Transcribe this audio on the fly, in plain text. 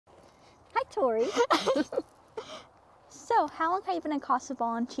Tori. So, how long have you been a CASA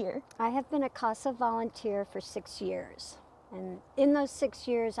volunteer? I have been a CASA volunteer for 6 years. And in those 6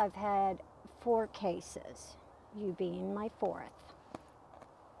 years, I've had 4 cases, you being my 4th.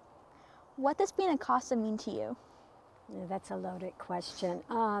 What does being a CASA mean to you? That's a loaded question.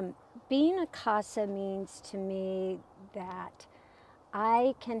 Being a CASA means to me that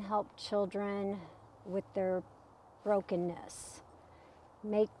I can help children with their brokenness,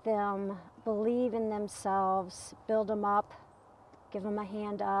 make them believe in themselves, build them up, give them a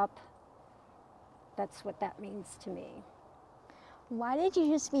hand up. That's what that means to me. Why did you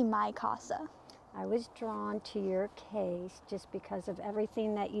choose to be my CASA? I was drawn to your case just because of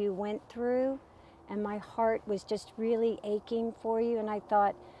everything that you went through, and my heart was just really aching for you, and I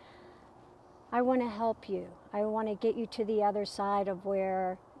thought, I want to help you. I want to get you to the other side of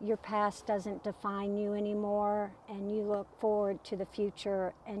where your past doesn't define you anymore, and you look forward to the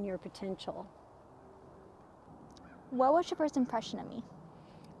future and your potential. What was your first impression of me?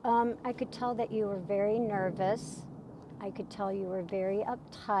 I could tell that you were very nervous. I could tell you were very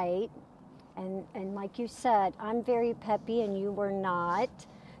uptight. And like you said, I'm very peppy and you were not.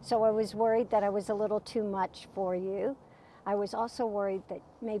 So I was worried that I was a little too much for you. I was also worried that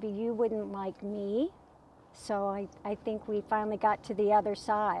maybe you wouldn't like me. So I think we finally got to the other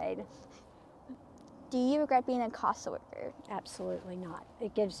side. Do you regret being a CASA worker? Absolutely not.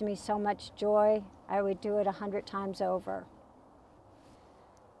 It gives me so much joy. I would do it 100 times over.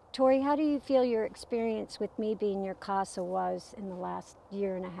 Tori, how do you feel your experience with me being your CASA was in the last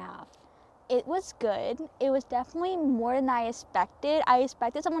year and a half? It was good. It was definitely more than I expected. I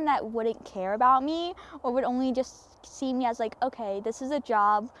expected someone that wouldn't care about me or would only just see me as like, okay, this is a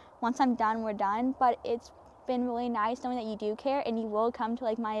job. Once I'm done, we're done. But it's been really nice knowing that you do care and you will come to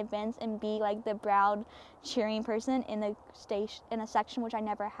like my events and be like the proud cheering person in the station, in a section which I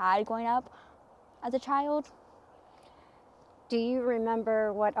never had growing up as a child. Do you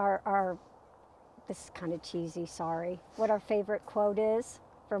remember what our this is kind of cheesy, sorry, what our favorite quote is?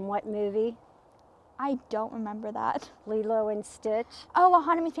 From what movie? I don't remember that. Lilo and Stitch. Oh, a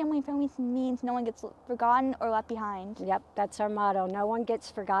Haunted Family means no one gets forgotten or left behind. Yep, that's our motto. No one gets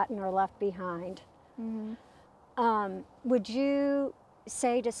forgotten or left behind. Mm-hmm. Would you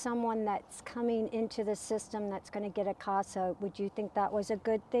say to someone that's coming into the system that's going to get a CASA, would you think that was a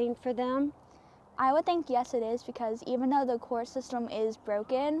good thing for them? I would think yes it is, because even though the court system is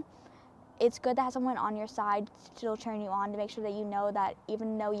broken, it's good to have someone on your side still cheering you on to make sure that you know that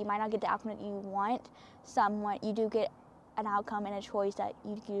even though you might not get the outcome that you want, you do get an outcome and a choice that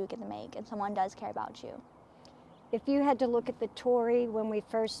you do get to make, and someone does care about you. If you had to look at the Tori when we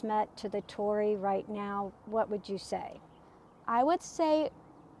first met to the Tori right now, what would you say? I would say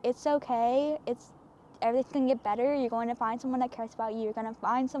it's okay. Everything's going to get better. You're going to find someone that cares about you. You're going to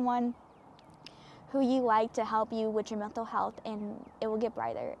find someone who you like to help you with your mental health, and it will get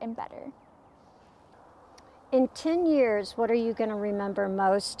brighter and better. In 10 years, what are you going to remember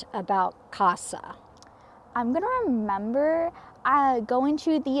most about CASA? I'm going to remember going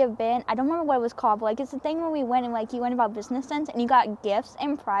to the event. I don't remember what it was called, but like it's the thing where we went and like you went about business sense and you got gifts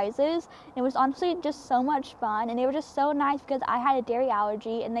and prizes. It was honestly just so much fun, and they were just so nice because I had a dairy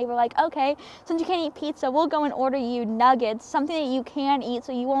allergy, and they were like, okay, since you can't eat pizza, we'll go and order you nuggets, something that you can eat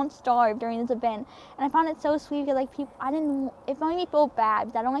so you won't starve during this event. And I found it so sweet because like it made me feel bad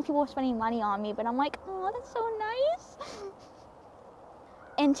because I don't like people spending money on me, but I'm like, oh, that's so nice.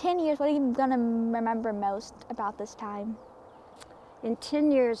 In 10 years, what are you going to remember most about this time? In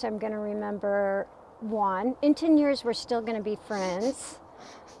 10 years, I'm going to remember, 1, in 10 years, we're still going to be friends.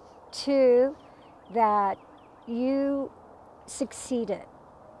 2, that you succeeded.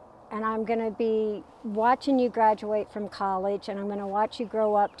 And I'm going to be watching you graduate from college, and I'm going to watch you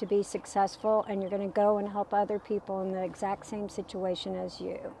grow up to be successful, and you're going to go and help other people in the exact same situation as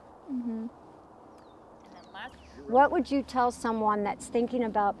you. Mm-hmm. What would you tell someone that's thinking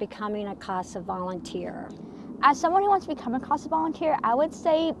about becoming a CASA volunteer? As someone who wants to become a CASA volunteer, I would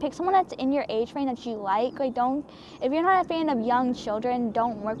say pick someone that's in your age range that you like. If you're not a fan of young children,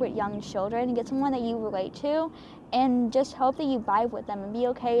 don't work with young children. Get someone that you relate to, and just hope that you vibe with them, and be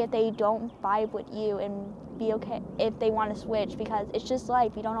okay if they don't vibe with you, and be okay if they want to switch, because it's just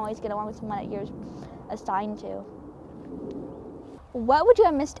life. You don't always get along with someone that you're assigned to. What would you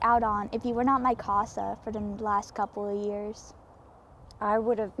have missed out on if you were not my CASA for the last couple of years? I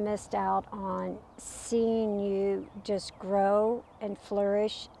would have missed out on seeing you just grow and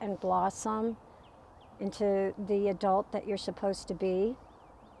flourish and blossom into the adult that you're supposed to be.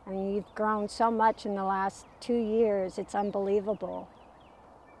 I mean, you've grown so much in the last 2 years, it's unbelievable.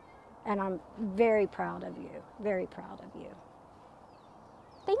 And I'm very proud of you, very proud of you.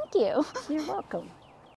 Thank you. You're welcome.